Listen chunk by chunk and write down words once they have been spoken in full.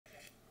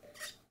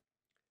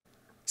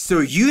So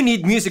you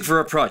need music for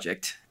a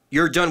project.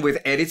 You're done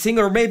with editing,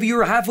 or maybe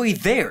you're halfway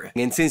there.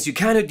 And since you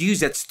cannot use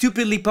that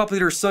stupidly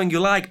popular song you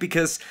like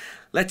because,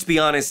 let's be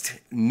honest,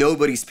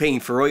 nobody's paying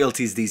for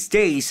royalties these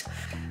days,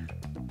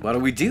 what do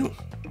we do?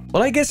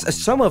 Well, I guess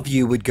some of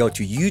you would go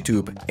to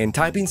YouTube and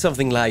type in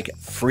something like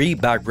free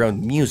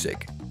background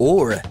music,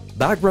 or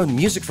background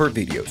music for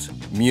videos,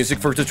 music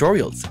for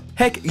tutorials.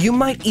 Heck, you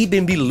might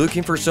even be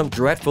looking for some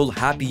dreadful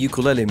happy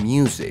ukulele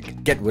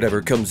music. Get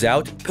whatever comes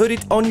out, put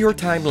it on your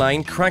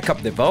timeline, crank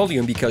up the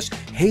volume because,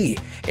 hey,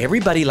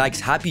 everybody likes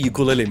happy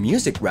ukulele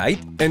music,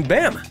 right? And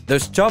bam, the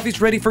stuff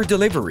is ready for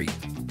delivery.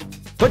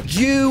 But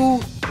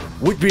you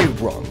would be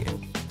wrong.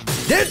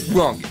 Dead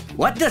wrong!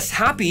 What does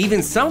happy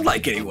even sound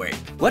like anyway?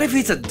 What if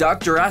it's a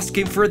doctor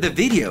asking for the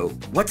video?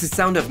 What's the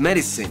sound of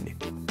medicine?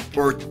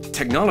 Or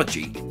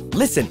technology?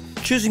 Listen,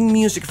 choosing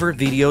music for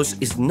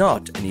videos is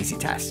not an easy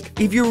task.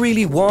 If you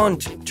really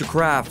want to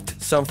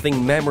craft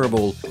something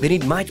memorable, then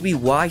it might be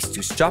wise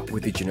to stop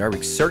with the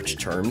generic search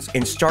terms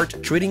and start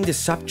treating the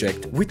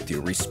subject with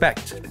due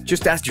respect.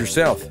 Just ask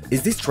yourself,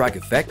 is this track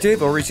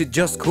effective or is it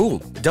just cool?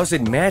 Does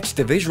it match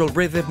the visual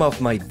rhythm of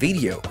my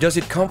video? Does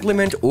it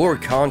complement or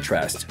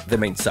contrast the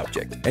main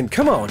subject? And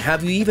come on,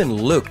 have you even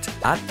looked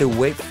at the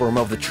waveform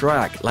of the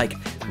track? Like,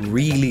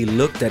 really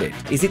looked at it?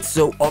 Is it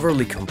so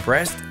overly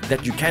compressed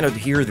that you cannot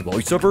hear the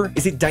voiceover?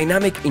 Is it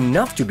dynamic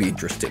enough to be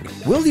interesting?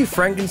 Will you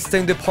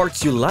Frankenstein the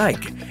parts you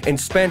like and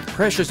spend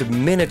precious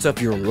minutes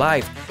of your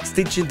life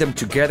stitching them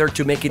together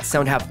to make it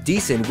sound half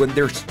decent when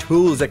there's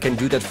tools that can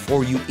do that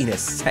for you in a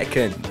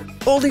second?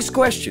 All these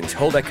questions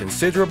hold a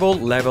considerable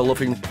level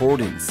of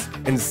importance,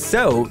 and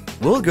so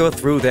we'll go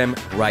through them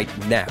right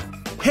now.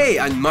 Hey,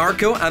 I'm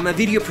Marco, I'm a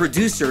video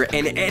producer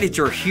and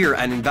editor here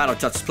at Envato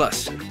Tuts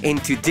Plus,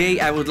 and today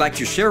I would like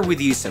to share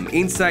with you some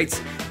insights,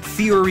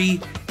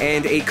 theory,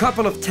 and a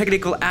couple of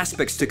technical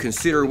aspects to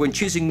consider when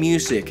choosing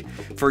music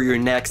for your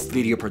next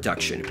video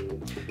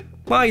production.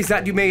 Why is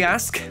that, you may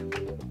ask?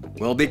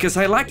 Well, because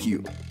I like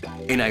you,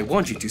 and I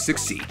want you to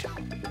succeed.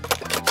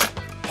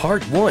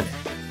 Part 1.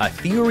 A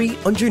theory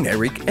on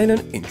generic and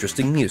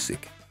uninteresting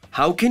music.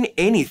 How can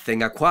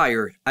anything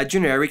acquire a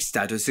generic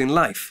status in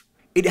life?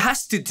 It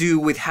has to do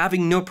with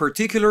having no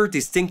particular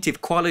distinctive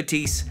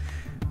qualities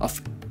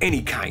of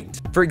any kind.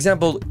 For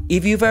example,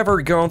 if you've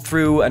ever gone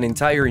through an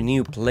entire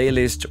new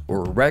playlist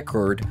or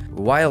record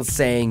while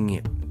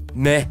saying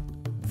meh,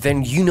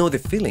 then you know the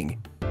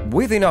feeling.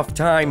 With enough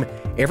time,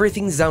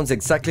 everything sounds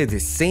exactly the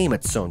same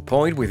at some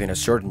point within a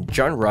certain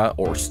genre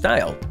or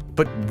style.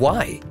 But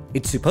why?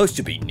 It's supposed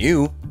to be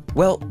new.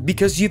 Well,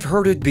 because you've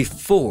heard it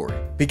before.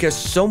 Because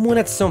someone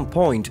at some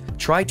point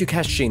tried to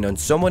cash in on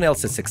someone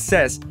else's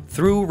success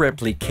through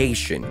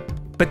replication.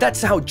 But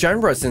that's how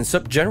genres and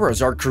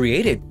subgenres are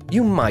created,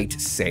 you might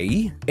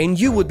say, and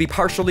you would be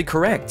partially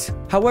correct.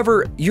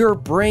 However, your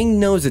brain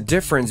knows the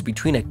difference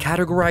between a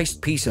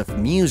categorized piece of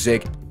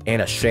music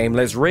and a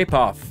shameless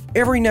ripoff.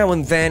 Every now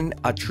and then,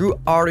 a true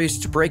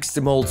artist breaks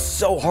the mold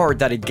so hard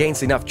that it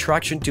gains enough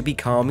traction to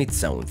become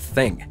its own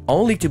thing,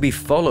 only to be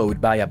followed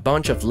by a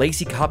bunch of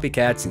lazy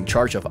copycats in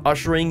charge of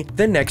ushering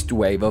the next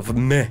wave of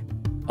meh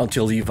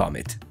until you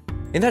vomit.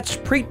 And that's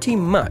pretty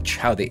much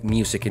how the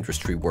music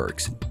industry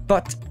works.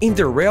 But in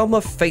the realm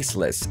of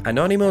faceless,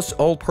 anonymous,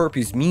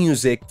 all-purpose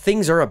music,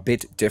 things are a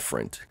bit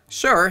different.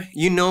 Sure,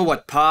 you know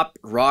what pop,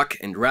 rock,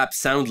 and rap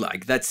sound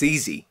like, that's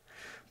easy.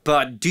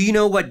 But do you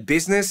know what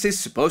business is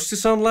supposed to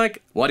sound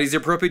like? What is the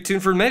appropriate tune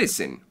for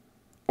medicine?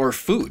 Or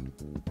food?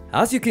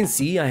 As you can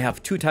see, I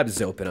have two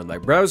tabs open on my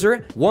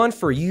browser, one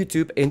for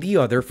YouTube and the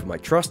other for my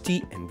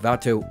trusty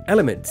Envato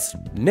Elements.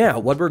 Now,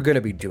 what we're gonna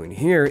be doing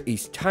here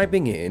is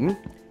typing in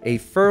a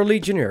fairly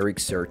generic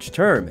search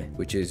term,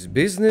 which is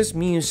business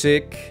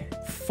music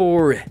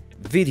for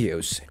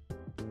videos.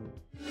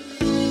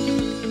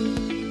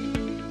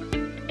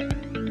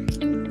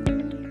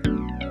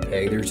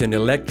 Okay, there's an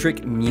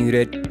electric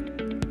muted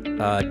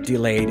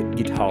delayed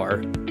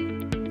guitar,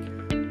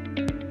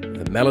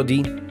 the melody,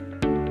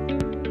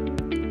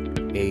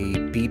 a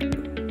beat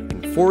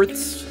in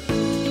fourths,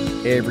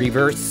 a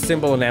reverse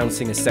symbol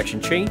announcing a section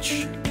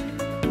change,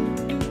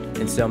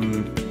 and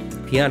some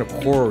piano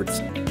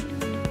chords.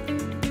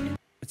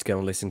 Let's go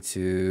and listen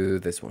to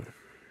this one.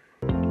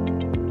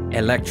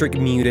 Electric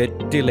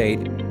muted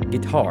delayed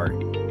guitar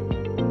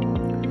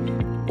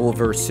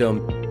over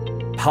some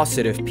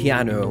positive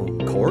piano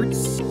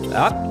chords.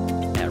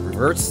 A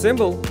reverse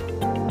symbol.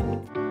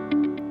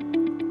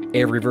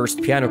 A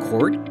reversed piano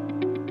chord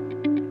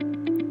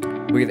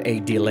with a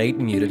delayed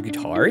muted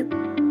guitar.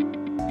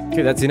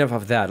 Okay, that's enough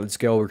of that. Let's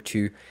go over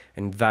to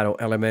Envato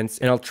Elements,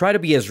 and I'll try to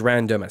be as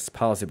random as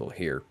possible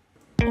here.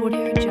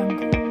 Audio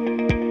Jungle.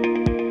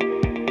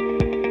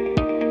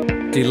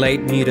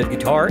 Delayed muted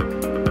guitar.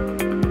 Audio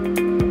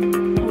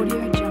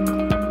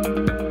Jungle.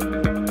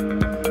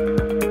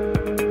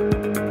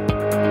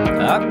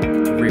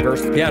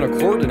 Reversed piano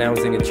chord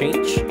announcing a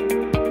change.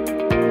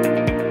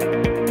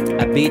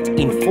 A beat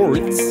in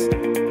fourths.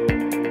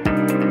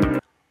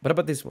 What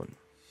about this one?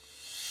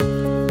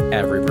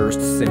 A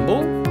reversed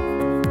symbol.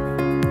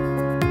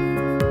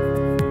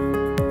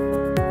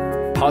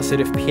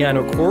 positive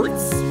piano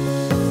chords.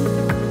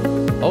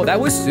 Oh, that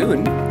was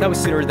soon. That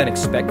was sooner than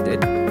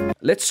expected.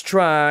 Let's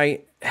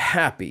try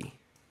happy.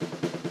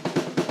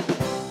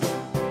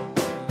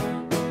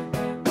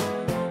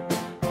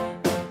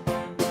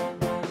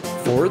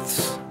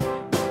 Fourths.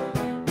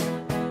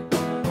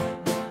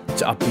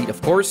 It's upbeat,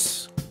 of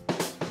course.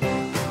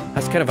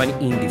 Has kind of an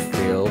indie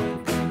feel.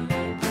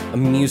 A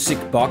music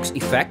box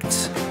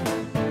effect.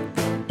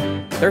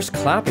 There's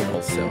clapping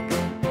also.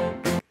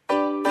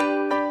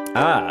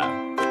 Ah.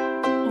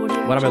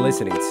 What am I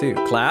listening to?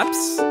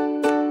 Claps?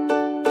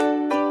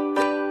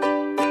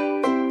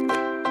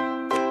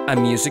 A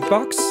music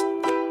box?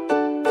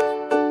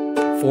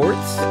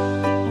 Fourths?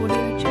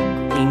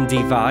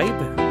 Indie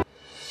vibe?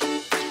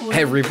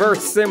 A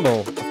reverse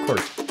cymbal, of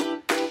course.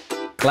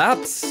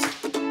 Claps?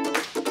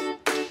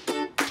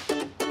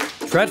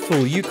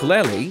 Dreadful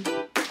ukulele?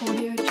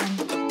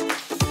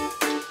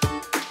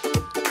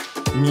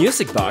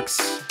 Music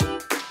box?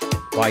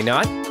 Why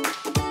not?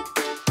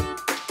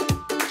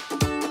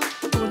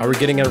 Are we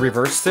getting a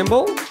reverse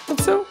cymbal?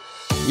 Also?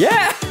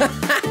 Yeah!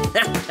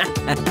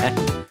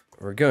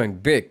 We're going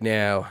big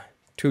now.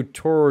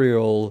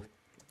 Tutorial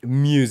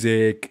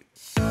music.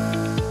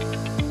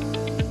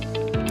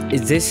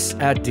 Is this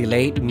a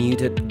delayed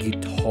muted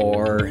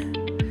guitar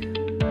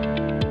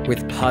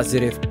with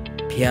positive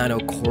piano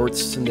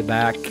chords in the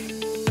back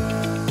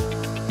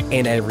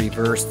and a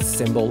reversed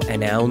cymbal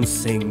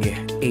announcing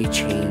a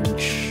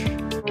change?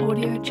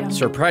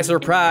 Surprise,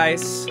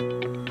 surprise!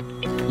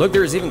 Look,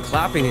 there's even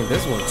clapping in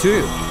this one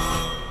too.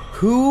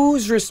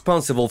 Who's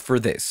responsible for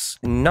this?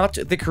 Not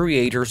the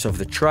creators of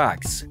the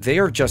tracks. They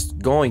are just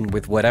going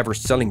with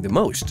whatever's selling the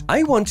most.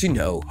 I want to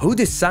know who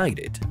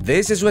decided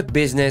this is what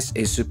business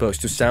is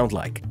supposed to sound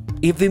like.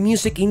 If the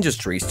music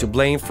industry is to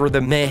blame for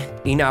the meh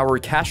in our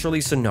casually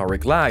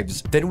sonoric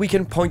lives, then we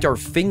can point our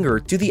finger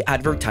to the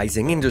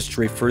advertising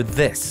industry for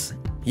this.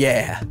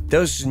 Yeah,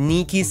 those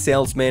sneaky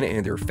salesmen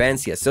and their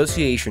fancy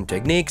association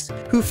techniques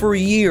who for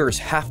years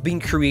have been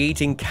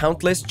creating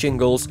countless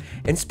jingles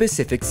and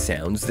specific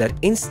sounds that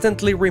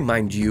instantly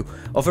remind you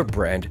of a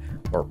brand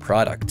or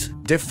product,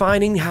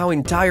 defining how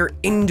entire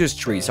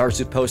industries are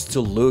supposed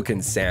to look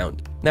and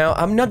sound. Now,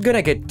 I'm not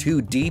gonna get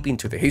too deep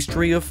into the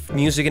history of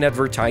music and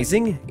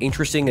advertising,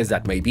 interesting as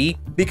that may be,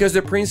 because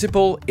the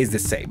principle is the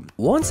same.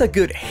 Once a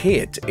good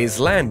hit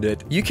is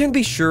landed, you can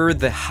be sure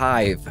the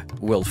hive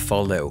will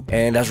follow,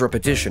 and as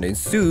repetition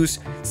ensues,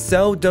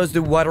 so does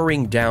the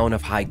watering down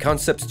of high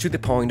concepts to the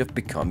point of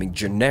becoming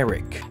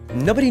generic.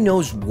 Nobody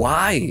knows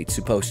why it's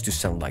supposed to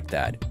sound like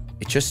that.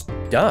 It just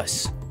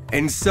does.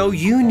 And so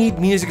you need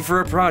music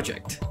for a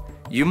project.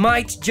 You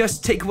might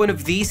just take one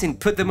of these and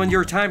put them on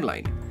your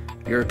timeline.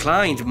 Your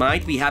client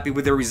might be happy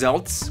with the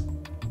results.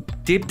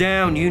 Deep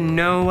down, you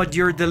know what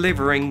you're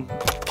delivering.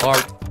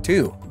 Part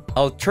 2.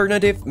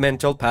 Alternative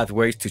mental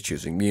pathways to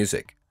choosing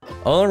music.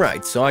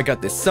 Alright, so I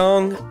got this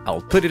song,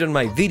 I'll put it on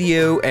my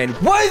video, and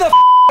why the f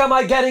am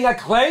I getting a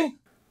claim?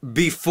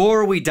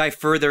 Before we dive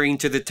further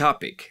into the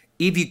topic,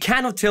 if you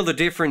cannot tell the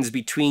difference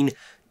between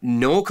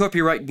no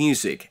copyright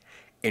music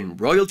and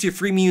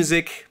royalty-free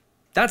music,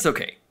 that's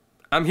okay.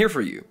 I'm here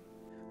for you.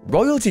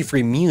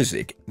 Royalty-free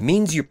music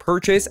means you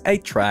purchase a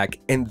track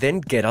and then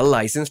get a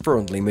license for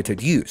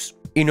unlimited use.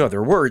 In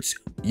other words,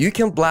 you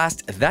can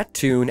blast that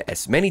tune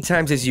as many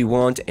times as you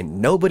want and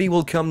nobody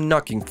will come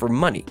knocking for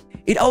money.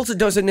 It also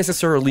doesn't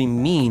necessarily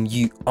mean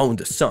you own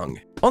the song.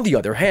 On the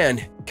other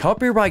hand,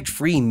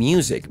 copyright-free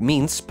music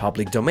means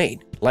public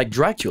domain, like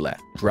Dracula.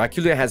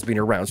 Dracula has been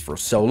around for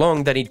so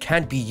long that it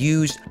can't be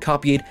used,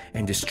 copied,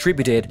 and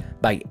distributed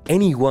by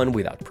anyone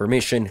without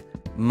permission,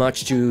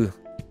 much to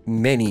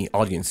many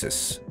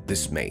audiences'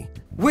 dismay.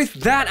 With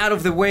that out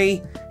of the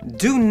way,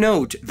 do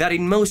note that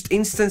in most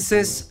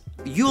instances,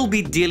 you'll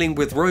be dealing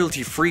with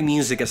royalty-free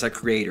music as a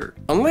creator.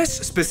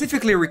 Unless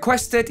specifically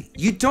requested,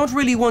 you don't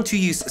really want to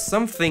use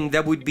something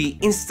that would be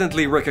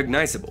instantly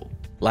recognizable.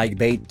 Like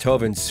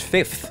Beethoven's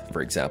Fifth,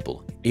 for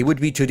example. It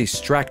would be too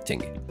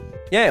distracting.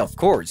 Yeah, of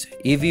course,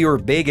 if you're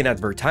big in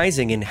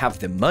advertising and have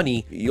the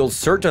money, you'll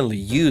certainly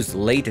use the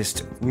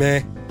latest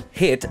meh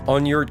hit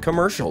on your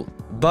commercial.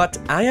 But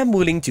I am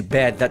willing to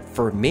bet that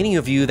for many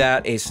of you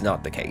that is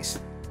not the case.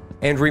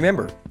 And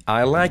remember,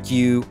 I like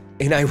you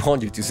and I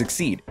want you to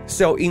succeed.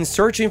 So in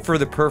searching for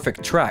the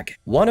perfect track,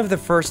 one of the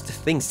first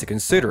things to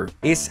consider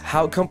is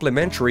how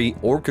complementary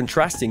or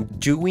contrasting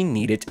do we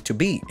need it to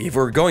be. If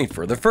we're going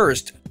for the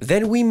first,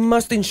 then we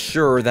must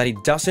ensure that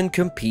it doesn't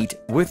compete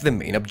with the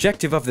main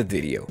objective of the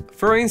video.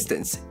 For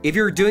instance, if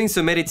you're doing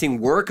some editing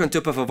work on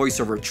top of a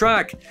voiceover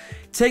track,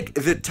 take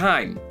the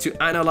time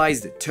to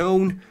analyze the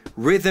tone,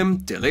 rhythm,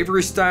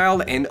 delivery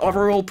style, and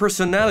overall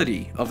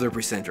personality of the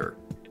presenter.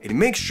 And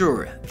make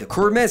sure the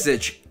core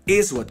message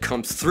is what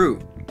comes through.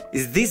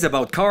 Is this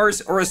about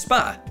cars or a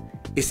spa?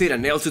 Is it a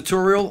nail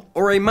tutorial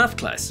or a math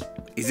class?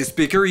 Is the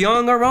speaker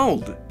young or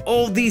old?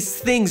 All these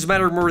things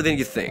matter more than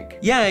you think.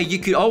 Yeah, you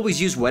could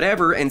always use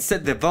whatever and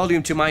set the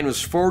volume to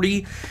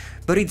 -40,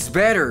 but it's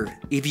better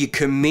if you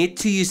commit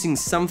to using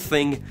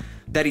something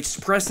that is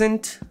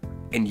present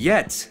and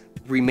yet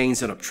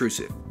remains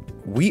unobtrusive.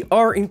 We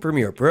are in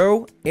Premiere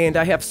Pro, and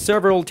I have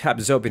several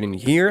tabs open in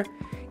here.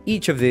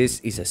 Each of these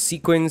is a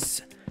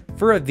sequence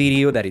for a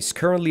video that is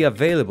currently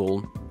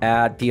available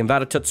at the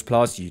Envato Tuts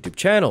Plus YouTube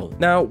channel.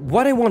 Now,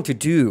 what I want to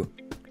do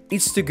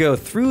is to go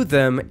through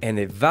them and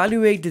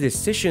evaluate the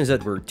decisions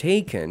that were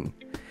taken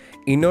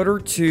in order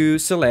to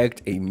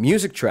select a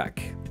music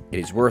track. It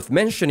is worth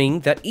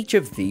mentioning that each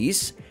of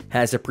these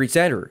has a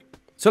presenter.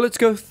 So let's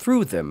go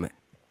through them.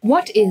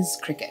 What is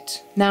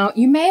cricket? Now,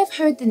 you may have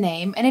heard the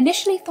name and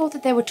initially thought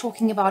that they were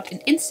talking about an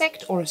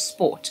insect or a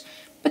sport,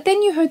 but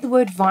then you heard the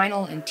word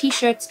vinyl and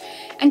t-shirts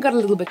and got a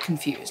little bit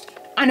confused.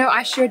 I know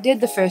I sure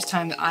did the first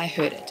time that I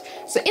heard it.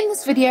 So in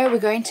this video, we're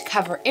going to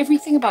cover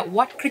everything about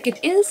what cricket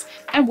is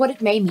and what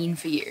it may mean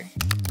for you.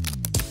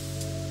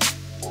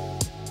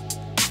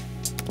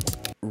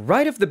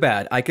 Right off the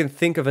bat, I can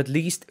think of at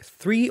least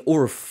 3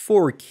 or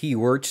 4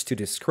 keywords to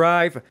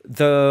describe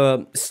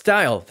the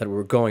style that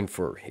we're going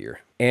for here.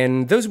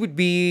 And those would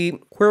be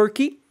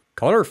quirky,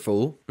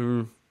 colorful,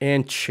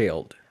 and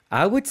chilled.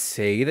 I would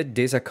say that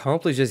this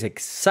accomplishes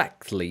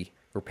exactly,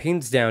 or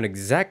pins down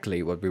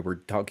exactly what we were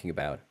talking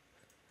about.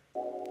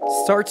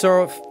 Starts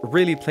off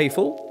really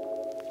playful,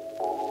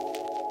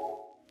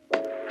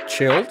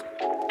 chilled.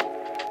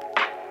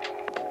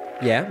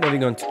 Yeah,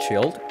 moving on to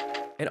chilled.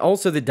 And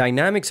also the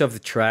dynamics of the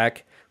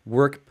track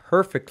work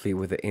perfectly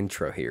with the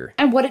intro here.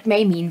 And what it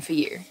may mean for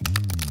you.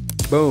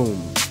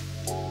 Boom.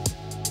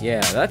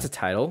 Yeah, that's a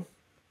title.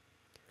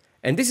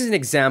 And this is an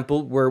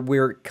example where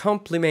we're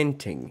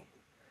complementing.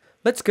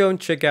 Let's go and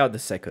check out the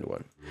second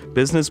one.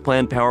 Business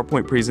plan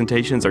PowerPoint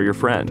presentations are your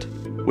friend.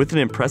 With an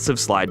impressive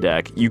slide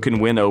deck, you can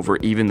win over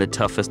even the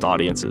toughest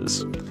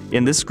audiences.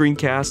 In this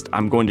screencast,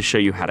 I'm going to show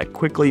you how to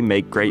quickly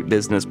make great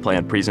business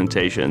plan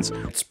presentations.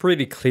 It's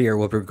pretty clear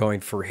what we're going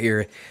for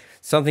here.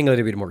 Something a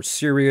little bit more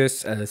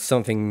serious, it's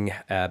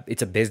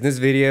a business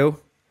video.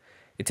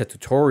 It's a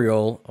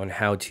tutorial on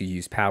how to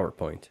use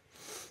PowerPoint.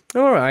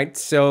 All right,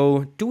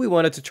 so do we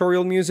want a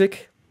tutorial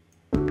music?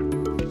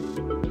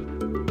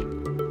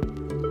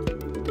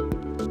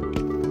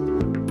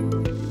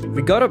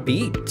 We got a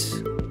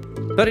beat,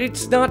 but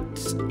it's not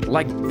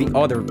like the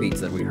other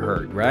beats that we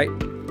heard, right?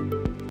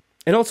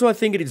 And also I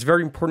think it is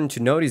very important to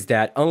notice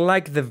that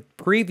unlike the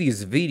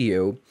previous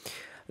video,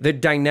 the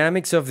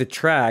dynamics of the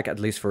track, at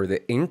least for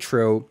the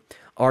intro,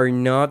 are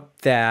not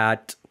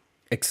that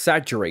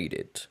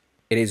exaggerated.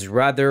 It is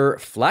rather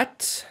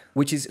flat,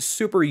 which is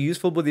super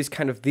useful with these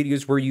kind of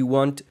videos where you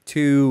want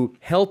to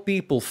help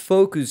people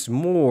focus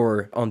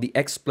more on the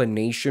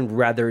explanation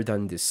rather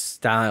than the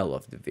style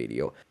of the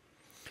video.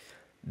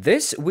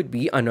 This would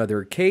be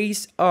another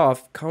case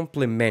of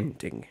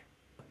complementing.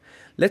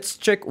 Let's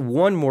check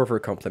one more for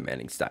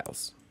complementing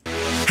styles.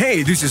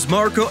 Hey, this is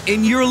Marco,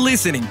 and you're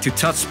listening to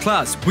Tuts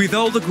Plus with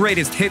all the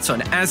greatest hits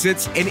on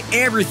assets and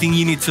everything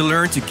you need to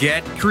learn to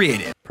get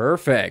creative.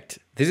 Perfect.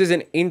 This is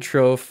an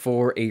intro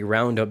for a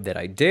roundup that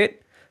I did.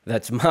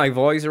 That's my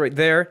voice right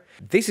there.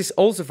 This is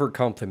also for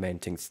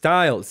complementing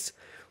styles,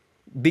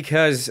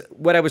 because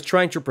what I was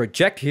trying to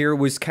project here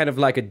was kind of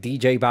like a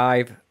DJ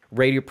vibe,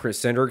 radio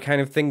presenter kind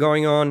of thing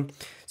going on.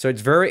 So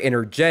it's very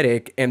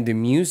energetic and the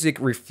music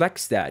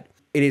reflects that.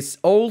 It is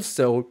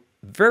also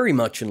very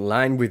much in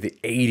line with the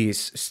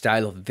 80s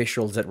style of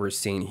visuals that we're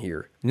seeing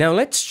here. Now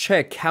let's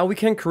check how we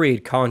can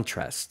create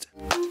contrast.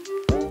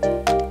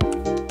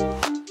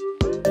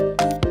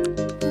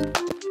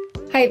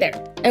 Hi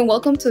there, and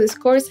welcome to this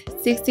course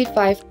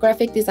 65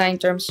 graphic design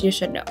terms you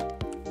should know.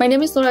 My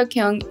name is Laura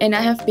Kyung, and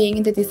I have been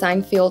in the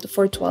design field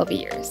for 12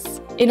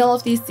 years. In all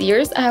of these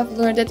years, I have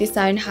learned that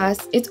design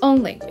has its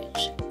own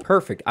language.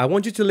 Perfect. I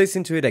want you to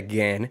listen to it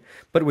again,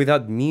 but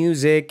without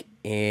music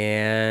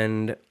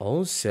and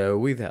also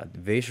without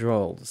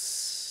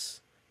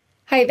visuals.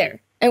 Hi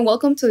there, and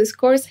welcome to this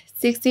course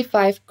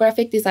 65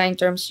 graphic design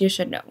terms you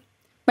should know.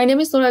 My name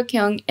is Laura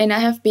Kyung, and I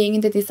have been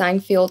in the design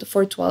field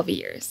for 12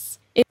 years.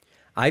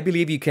 I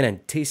believe you can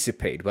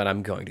anticipate what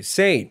I'm going to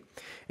say.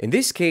 In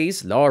this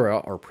case, Laura,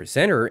 our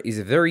presenter, is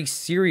a very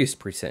serious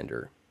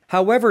presenter.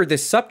 However, the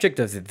subject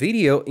of the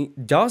video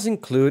does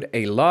include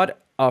a lot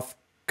of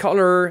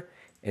color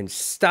and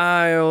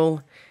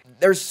style.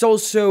 There's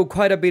also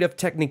quite a bit of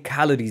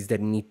technicalities that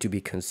need to be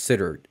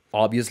considered.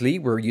 Obviously,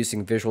 we're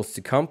using visuals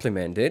to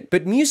complement it,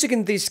 but music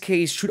in this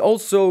case should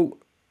also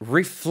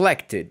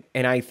reflect it,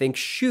 and I think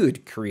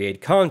should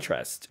create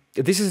contrast.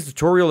 This is a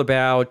tutorial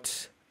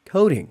about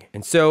coding.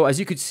 And so, as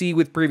you could see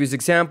with previous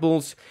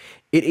examples,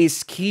 it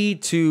is key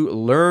to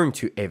learn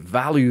to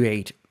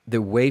evaluate the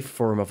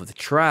waveform of the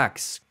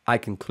tracks. I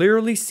can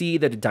clearly see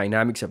that the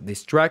dynamics of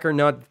this track are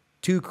not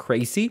too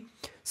crazy,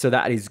 so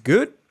that is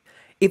good.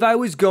 If I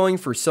was going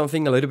for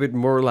something a little bit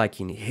more like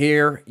in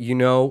here, you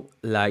know,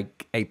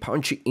 like a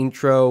punchy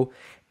intro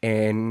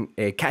and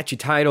a catchy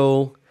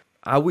title,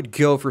 I would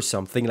go for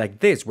something like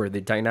this, where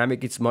the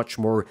dynamic is much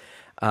more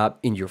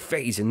in your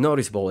face and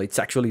noticeable. It's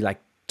actually like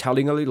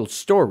telling a little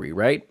story,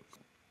 right?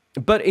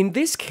 But in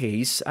this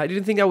case, I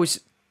didn't think that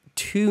was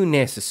too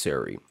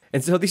necessary.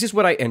 And so this is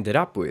what I ended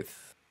up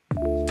with.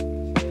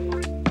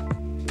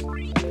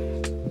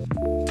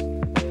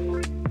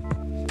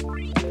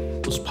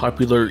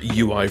 popular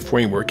UI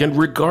framework, and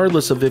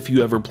regardless of if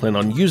you ever plan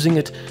on using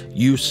it,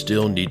 you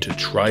still need to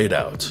try it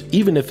out,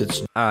 even if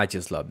it's... I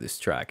just love this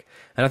track,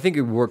 and I think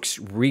it works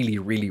really,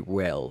 really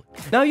well.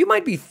 Now, you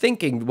might be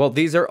thinking, well,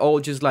 these are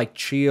all just like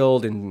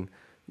chilled and,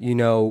 you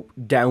know,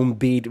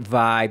 downbeat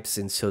vibes,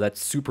 and so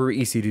that's super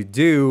easy to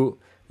do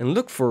and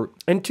look for.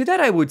 And to that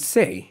I would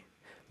say,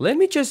 let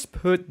me just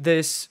put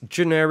this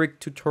generic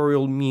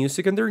tutorial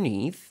music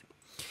underneath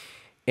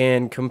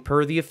and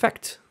compare the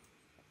effect.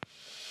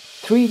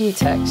 3D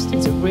text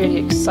is a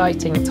really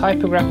exciting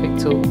typographic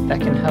tool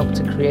that can help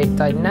to create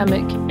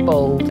dynamic,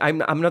 bold...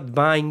 I'm not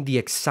buying the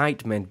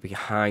excitement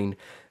behind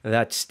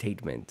that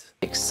statement.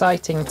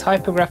 Exciting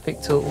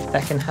typographic tool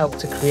that can help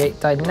to create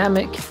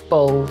dynamic,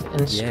 bold,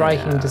 and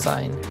striking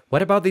design.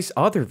 What about this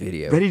other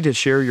video? Ready to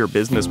share your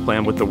business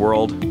plan with the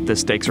world? The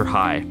stakes are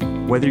high.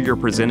 Whether you're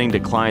presenting to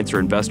clients or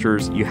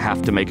investors, you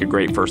have to make a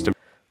great first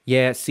impression.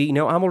 Yeah, see,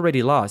 no, I'm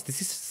already lost.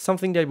 This is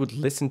something that I would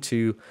listen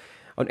to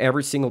on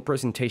every single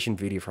presentation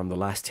video from the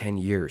last 10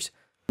 years.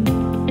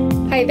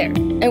 Hi there,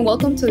 and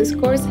welcome to this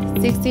course,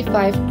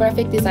 65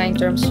 graphic design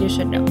terms you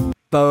should know.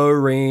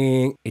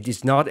 Boring. It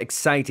is not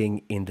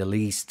exciting in the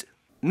least.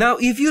 Now,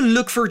 if you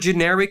look for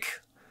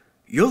generic,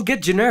 you'll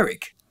get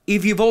generic.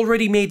 If you've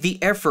already made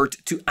the effort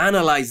to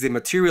analyze the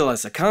material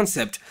as a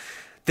concept,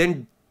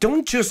 then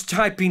don't just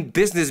type in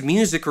business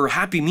music or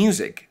happy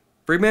music.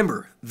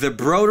 Remember, the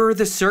broader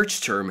the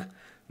search term,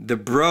 the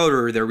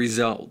broader the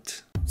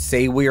result.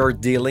 Say we are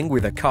dealing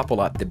with a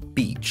couple at the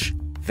beach.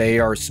 They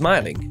are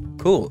smiling.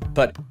 Cool.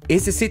 But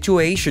is the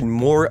situation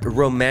more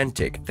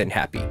romantic than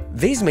happy?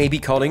 This may be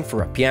calling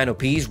for a piano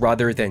piece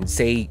rather than,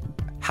 say,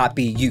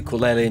 happy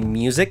ukulele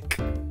music.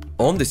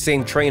 On the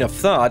same train of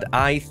thought,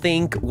 I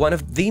think one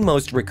of the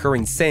most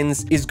recurring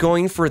sins is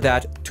going for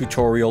that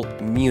tutorial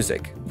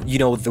music. You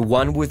know, the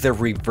one with the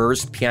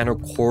reverse piano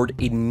chord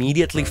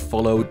immediately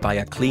followed by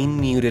a clean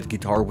muted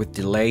guitar with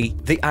delay.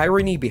 The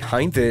irony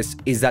behind this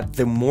is that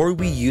the more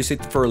we use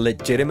it for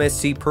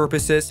legitimacy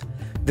purposes,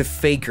 the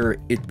faker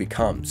it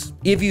becomes.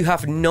 If you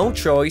have no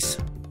choice,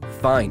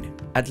 fine.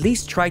 At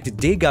least try to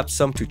dig up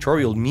some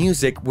tutorial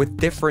music with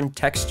different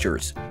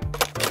textures.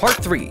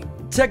 Part 3.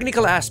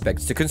 Technical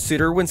aspects to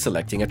consider when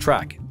selecting a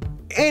track.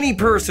 Any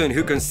person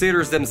who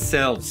considers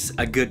themselves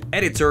a good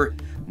editor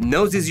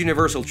knows this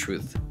universal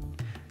truth.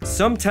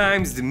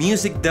 Sometimes the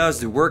music does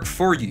the work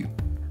for you.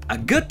 A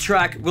good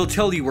track will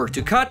tell you where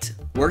to cut,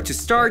 where to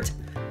start,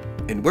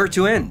 and where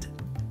to end.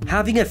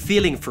 Having a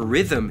feeling for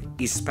rhythm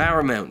is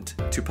paramount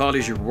to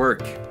polish your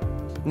work.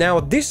 Now,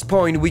 at this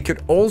point, we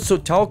could also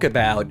talk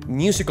about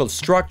musical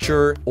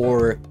structure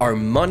or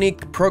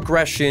harmonic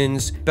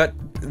progressions, but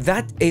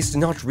that is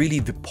not really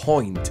the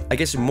point. I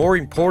guess more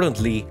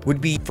importantly would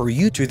be for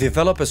you to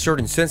develop a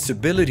certain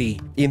sensibility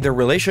in the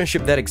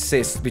relationship that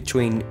exists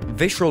between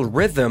visual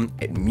rhythm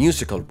and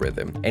musical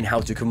rhythm and how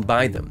to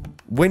combine them.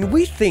 When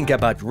we think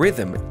about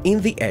rhythm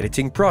in the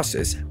editing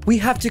process, we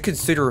have to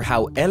consider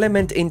how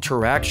element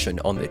interaction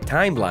on the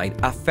timeline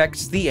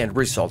affects the end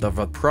result of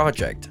a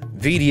project.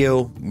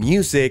 Video,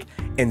 music,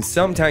 and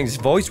sometimes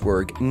voice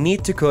work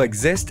need to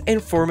coexist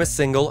and form a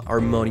single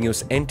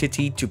harmonious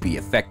entity to be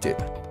effective.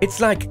 It's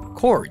like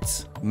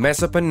chords.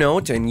 Mess up a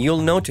note and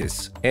you'll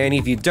notice. And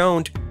if you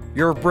don't,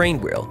 your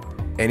brain will.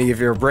 And if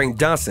your brain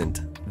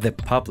doesn't, the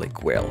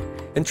public will.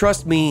 And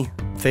trust me,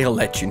 they'll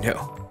let you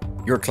know.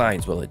 Your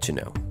clients will let you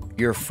know.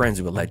 Your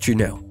friends will let you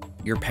know.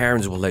 Your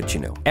parents will let you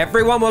know.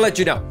 Everyone will let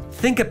you know.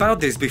 Think about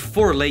this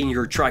before laying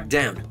your track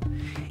down.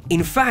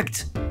 In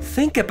fact,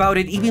 think about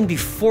it even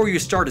before you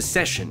start a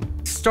session.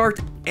 Start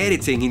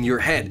editing in your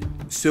head.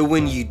 So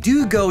when you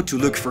do go to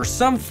look for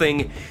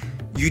something,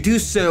 you do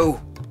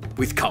so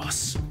with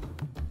cause.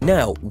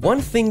 Now,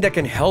 one thing that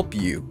can help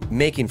you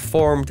make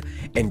informed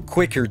and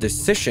quicker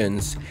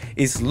decisions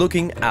is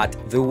looking at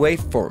the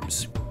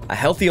waveforms. A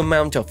healthy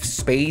amount of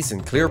space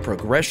and clear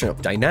progression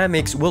of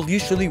dynamics will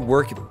usually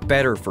work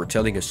better for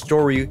telling a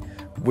story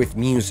with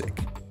music.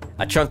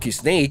 A chunky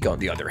snake, on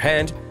the other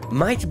hand,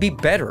 might be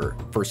better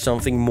for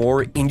something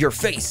more in your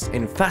face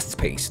and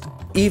fast-paced.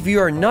 If you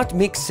are not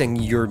mixing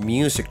your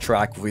music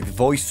track with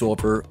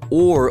voiceover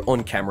or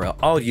on-camera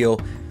audio,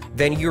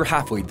 then you're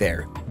halfway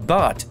there.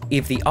 But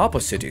if the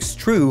opposite is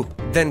true,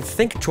 then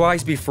think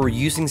twice before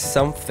using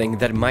something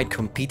that might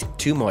compete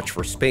too much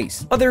for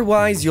space.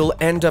 Otherwise, you'll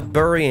end up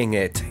burying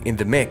it in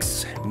the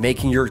mix,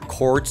 making your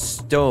chords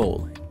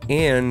stall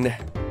and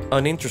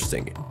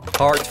uninteresting.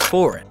 Part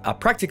 4. A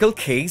practical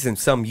case and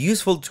some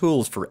useful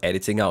tools for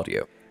editing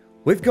audio.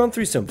 We've gone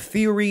through some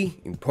theory,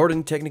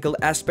 important technical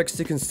aspects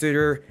to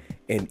consider,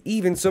 and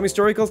even some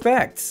historical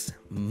facts.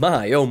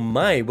 My, oh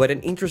my, what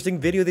an interesting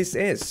video this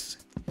is.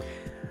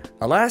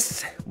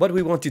 Alas, what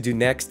we want to do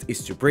next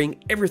is to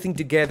bring everything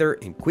together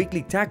and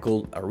quickly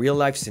tackle a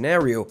real-life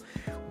scenario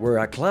where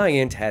a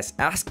client has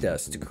asked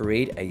us to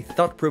create a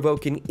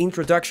thought-provoking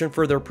introduction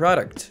for their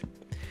product.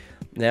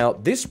 Now,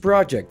 this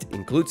project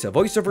includes a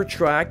voiceover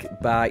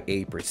track by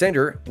a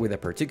presenter with a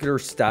particular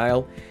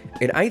style,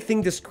 and I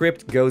think the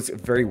script goes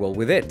very well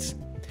with it.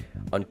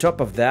 On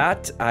top of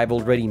that, I've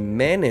already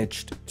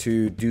managed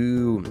to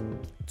do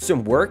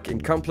some work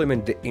and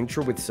complement the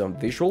intro with some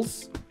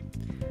visuals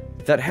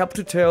that help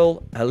to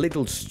tell a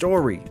little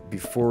story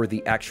before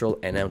the actual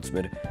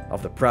announcement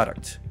of the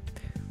product.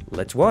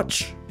 Let's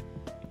watch.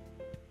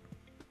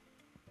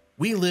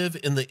 We live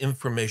in the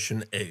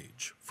information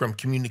age. From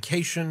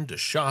communication to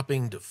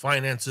shopping to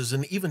finances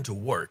and even to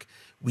work,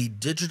 we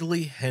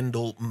digitally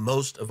handle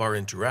most of our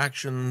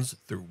interactions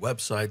through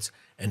websites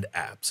and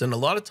apps. And a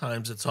lot of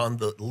times it's on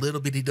the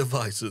little bitty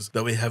devices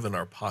that we have in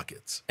our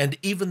pockets. And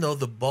even though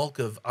the bulk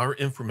of our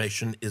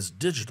information is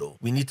digital,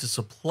 we need to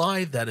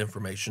supply that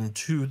information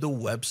to the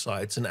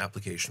websites and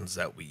applications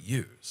that we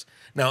use.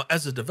 Now,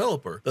 as a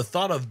developer, the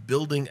thought of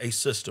building a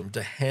system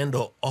to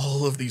handle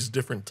all of these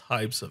different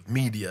types of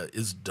media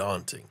is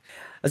daunting.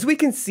 As we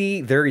can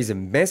see, there is a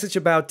message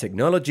about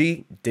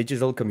technology,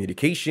 digital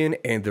communication,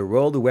 and the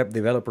role the web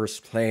developers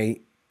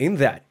play in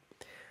that.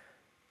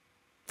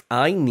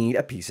 I need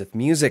a piece of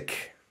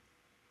music.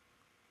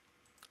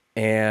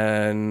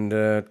 And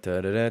boom,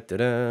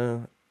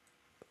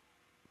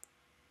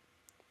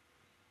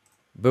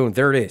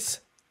 there it is.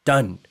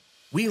 Done.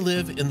 We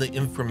live in the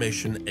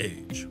information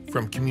age.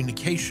 From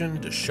communication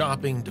to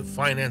shopping to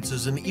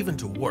finances and even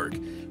to work,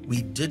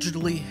 we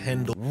digitally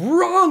handle...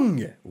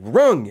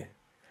 Wrong!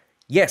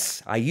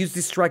 Yes, I used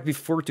this track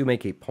before to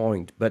make a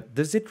point, but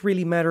does it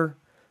really matter?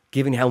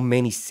 Given how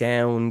many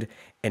sound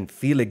and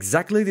feel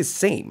exactly the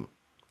same.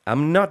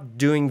 I'm not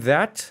doing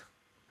that.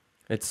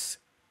 Let's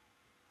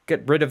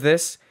get rid of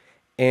this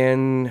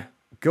and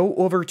go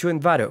over to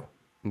Envato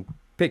and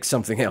pick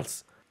something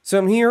else. So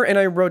I'm here and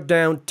I wrote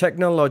down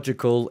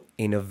technological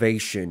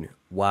innovation.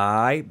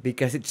 Why?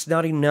 Because it's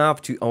not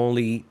enough to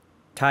only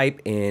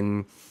type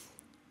in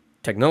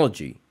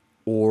technology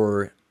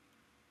or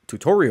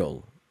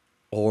tutorial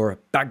or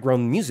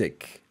background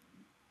music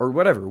or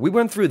whatever. We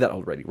went through that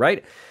already,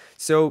 right?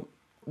 So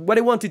what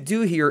I want to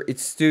do here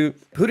is to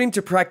put into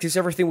practice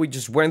everything we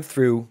just went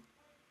through.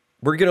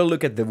 We're gonna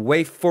look at the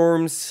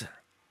waveforms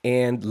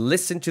and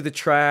listen to the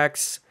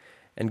tracks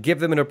and give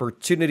them an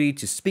opportunity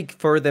to speak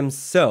for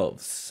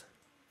themselves.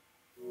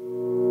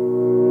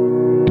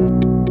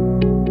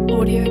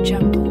 Audio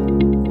Jungle.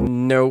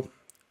 No,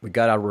 we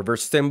got our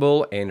reverse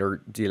cymbal and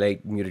our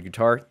delayed muted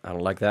guitar. I don't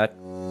like that.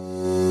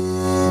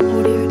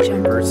 Audio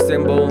Jungle. Reverse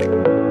cymbal.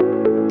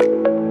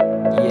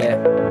 Yeah.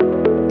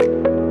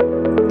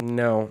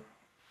 No.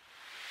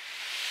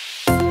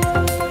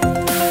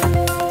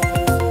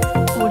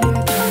 Audio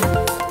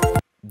Jungle.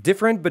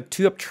 Different but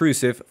too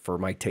obtrusive for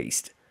my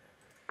taste.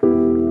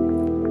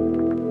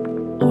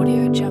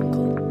 Audio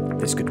Jungle.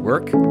 This could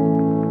work.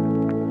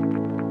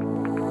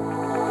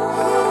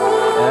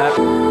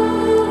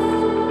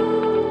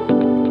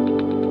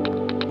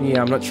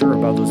 Yeah, I'm not sure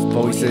about those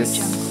voices.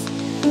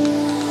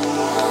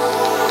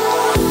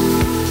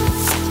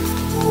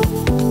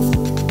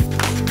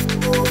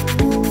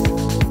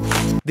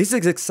 This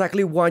is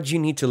exactly what you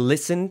need to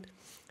listen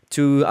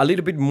to a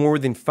little bit more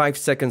than 5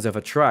 seconds of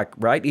a track,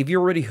 right? If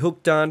you're already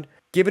hooked on,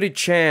 give it a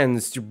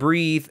chance to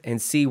breathe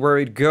and see where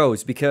it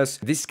goes, because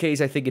in this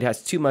case, I think it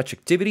has too much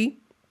activity.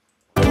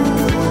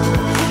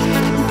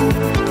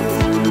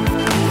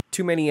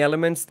 Too many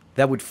elements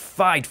that would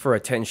fight for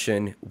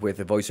attention with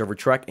a voiceover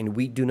track, and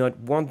we do not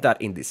want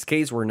that in this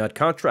case. We're not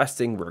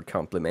contrasting, we're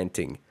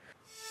complementing.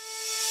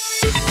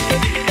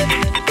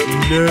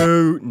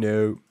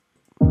 No.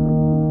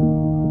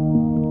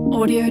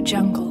 Audio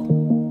Jungle.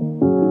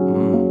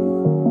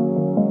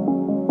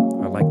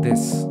 I like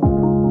this.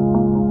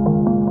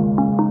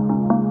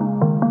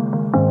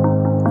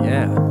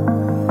 Yeah.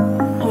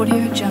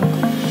 Audio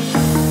Jungle.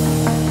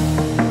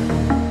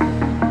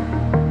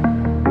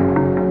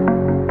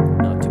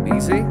 Not too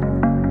easy.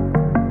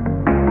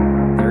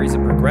 There is a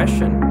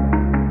progression.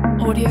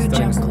 Audio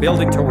Jungle.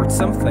 Building towards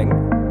something.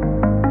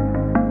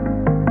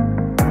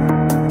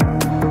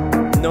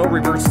 No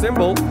reverse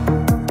cymbal.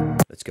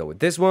 Let's go with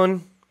this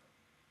one.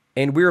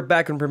 And we're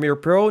back on Premiere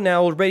Pro.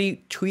 Now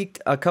already tweaked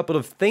a couple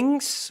of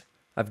things.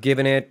 I've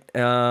given it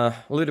a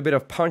little bit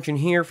of punch in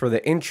here for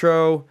the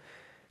intro.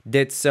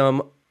 Did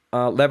some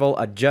level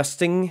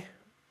adjusting.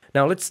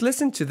 Now let's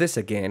listen to this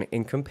again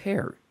and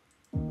compare.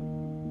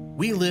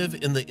 We live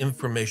in the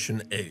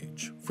information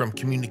age. From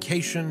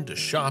communication to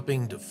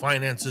shopping to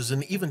finances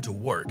and even to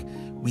work,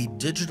 we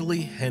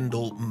digitally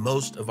handle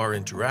most of our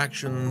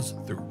interactions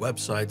through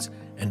websites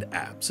and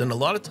apps. And a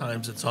lot of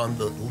times it's on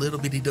the little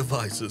bitty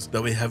devices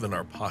that we have in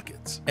our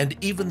pockets. And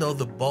even though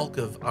the bulk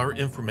of our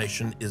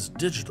information is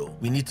digital,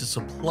 we need to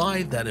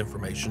supply that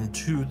information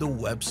to the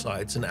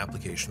websites and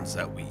applications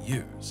that we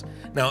use.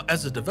 Now,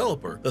 as a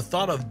developer, the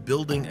thought of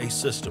building a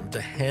system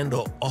to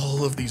handle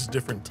all of these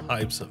different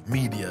types of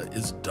media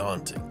is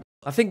daunting.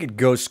 I think it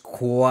goes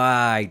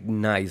quite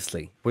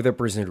nicely with the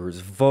presenter's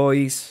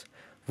voice,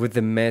 with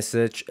the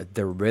message,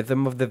 the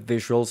rhythm of the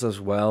visuals as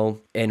well,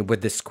 and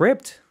with the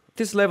script.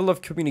 This level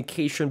of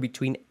communication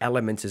between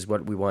elements is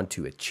what we want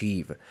to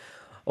achieve.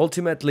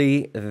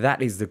 Ultimately,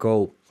 that is the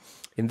goal.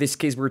 In this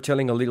case, we're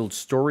telling a little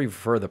story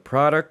for the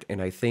product,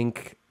 and I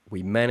think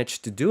we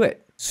managed to do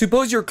it.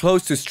 Suppose you're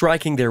close to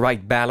striking the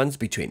right balance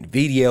between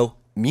video,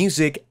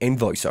 music and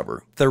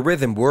voiceover. The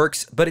rhythm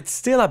works, but it's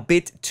still a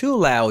bit too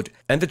loud,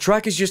 and the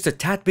track is just a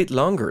tad bit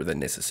longer than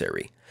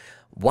necessary.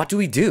 What do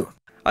we do?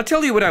 I'll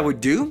tell you what I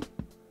would do.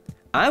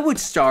 I would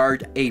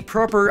start a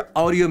proper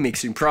audio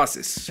mixing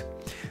process.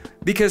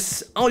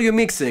 Because audio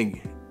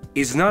mixing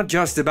is not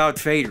just about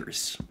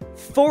faders.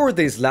 For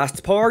this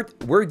last part,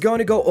 we're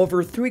gonna go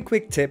over 3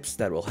 quick tips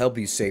that will help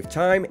you save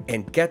time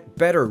and get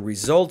better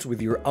results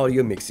with your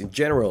audio mix in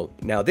general.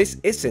 Now, this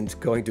isn't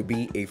going to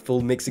be a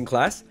full mixing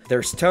class.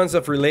 There's tons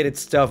of related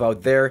stuff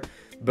out there,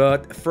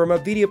 but from a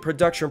video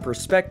production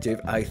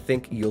perspective, I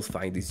think you'll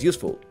find this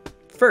useful.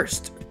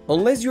 First,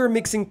 unless you're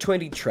mixing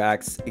 20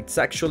 tracks, it's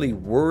actually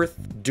worth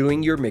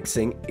doing your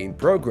mixing in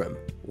program.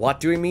 What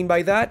do I mean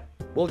by that?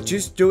 Well,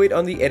 just do it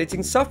on the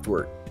editing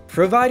software.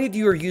 Provided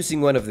you are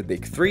using one of the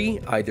big 3,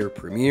 either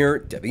Premiere,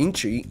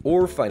 DaVinci,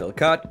 or Final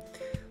Cut,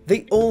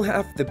 they all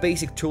have the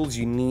basic tools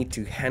you need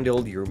to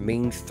handle your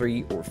main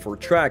 3 or 4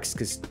 tracks,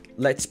 because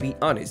let's be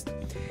honest,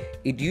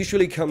 it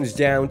usually comes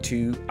down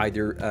to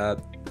either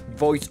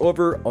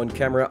voiceover,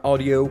 on-camera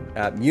audio,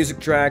 music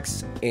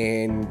tracks,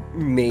 and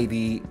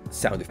maybe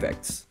sound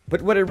effects.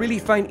 But what I really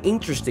find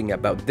interesting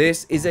about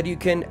this is that you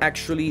can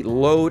actually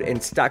load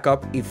and stack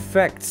up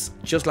effects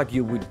just like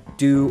you would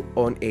do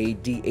on a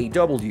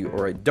DAW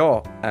or a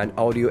DAW, an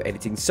audio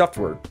editing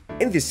software.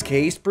 In this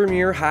case,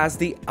 Premiere has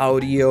the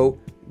audio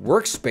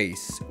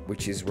workspace,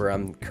 which is where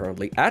I'm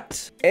currently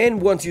at.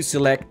 And once you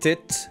select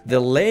it, the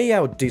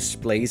layout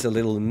displays a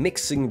little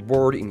mixing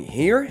board in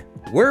here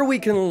where we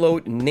can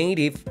load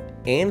native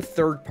and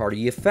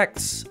third-party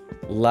effects,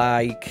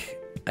 like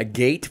a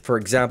gate, for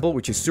example,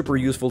 which is super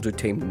useful to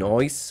tame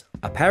noise,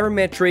 a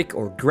parametric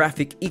or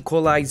graphic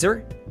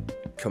equalizer,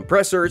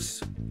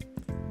 compressors,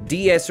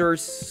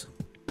 de-essers,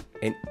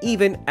 and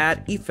even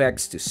add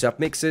effects to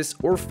submixes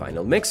or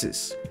final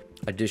mixes,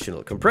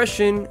 additional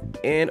compression,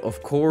 and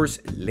of course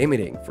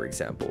limiting, for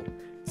example.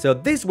 So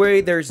this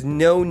way there's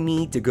no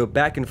need to go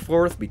back and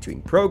forth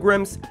between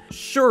programs.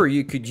 Sure,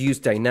 you could use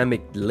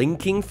dynamic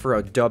linking for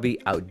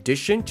Adobe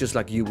Audition just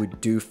like you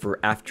would do for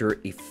After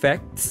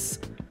Effects,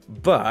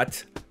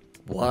 but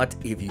what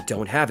if you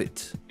don't have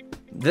it?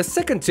 The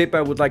second tip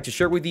I would like to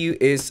share with you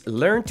is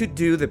learn to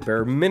do the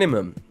bare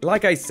minimum.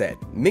 Like I said,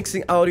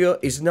 mixing audio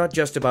is not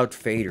just about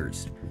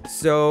faders.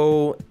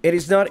 So it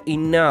is not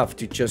enough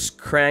to just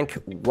crank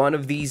one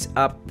of these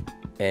up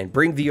and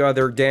bring the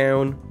other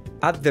down.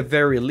 At the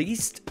very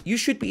least, you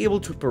should be able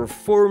to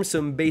perform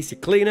some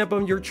basic cleanup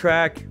on your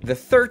track. The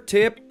third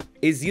tip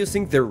is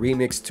using the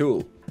remix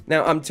tool.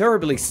 Now, I'm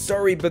terribly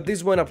sorry, but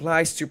this one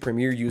applies to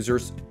Premiere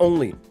users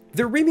only.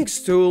 The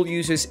remix tool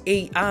uses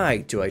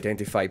AI to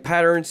identify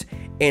patterns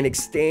and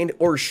extend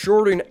or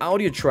shorten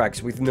audio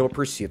tracks with no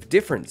perceived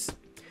difference.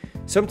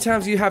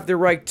 Sometimes you have the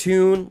right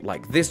tune,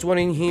 like this one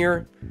in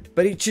here,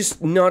 but it's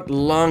just not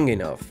long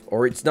enough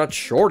or it's not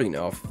short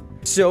enough.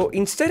 So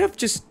instead of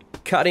just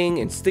cutting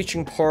and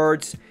stitching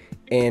parts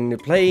and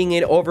playing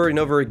it over and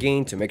over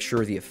again to make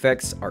sure the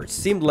effects are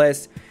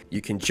seamless,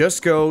 you can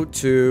just go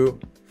to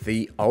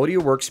the audio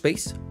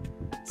workspace,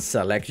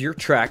 select your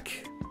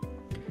track,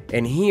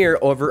 and here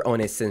over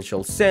on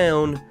Essential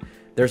Sound,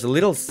 there's a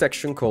little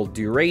section called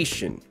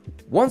Duration.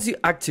 Once you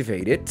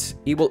activate it,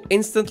 it will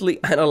instantly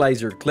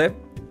analyze your clip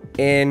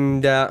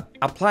and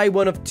apply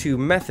one of 2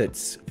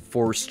 methods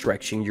for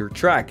stretching your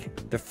track.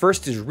 The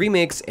first is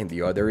remix and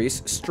the other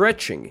is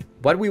stretching.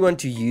 What we want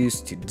to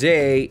use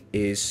today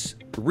is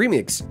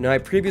remix. Now, I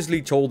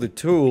previously told the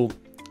tool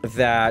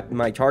that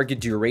my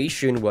target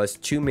duration was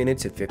 2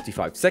 minutes and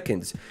 55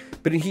 seconds,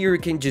 but in here you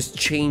can just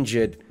change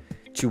it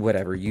to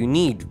whatever you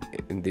need.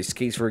 In this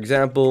case, for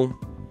example,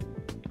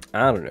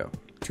 I don't know,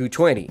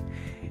 220,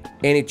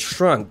 and it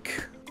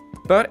shrunk.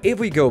 But if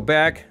we go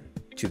back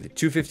to the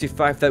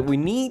 255 that we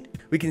need,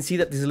 we can see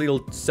that these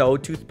little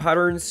sawtooth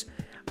patterns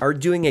are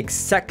doing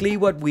exactly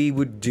what we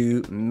would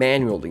do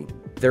manually.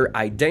 They're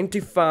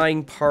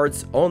identifying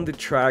parts on the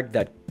track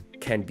that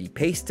can be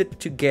pasted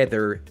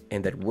together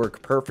and that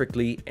work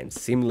perfectly and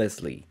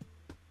seamlessly.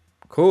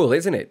 Cool,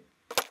 isn't it?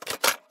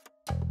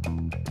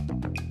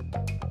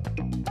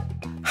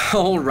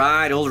 All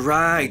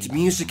right,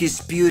 music is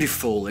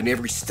beautiful in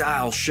every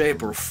style,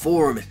 shape, or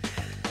form.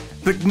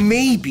 But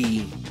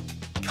maybe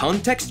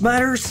context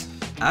matters?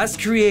 As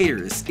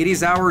creators, it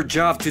is our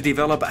job to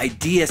develop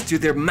ideas to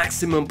their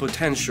maximum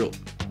potential.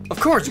 Of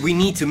course, we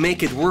need to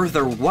make it worth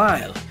our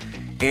while.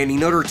 And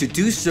in order to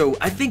do so,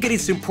 I think it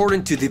is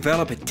important to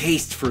develop a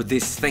taste for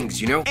these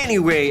things, you know?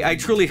 Anyway, I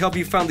truly hope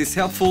you found this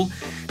helpful.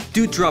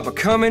 Do drop a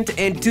comment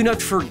and do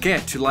not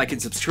forget to like and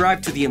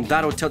subscribe to the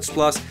Envato Tuts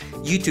Plus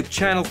YouTube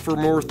channel for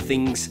more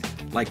things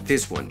like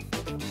this one.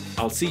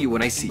 I'll see you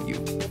when I see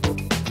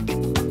you.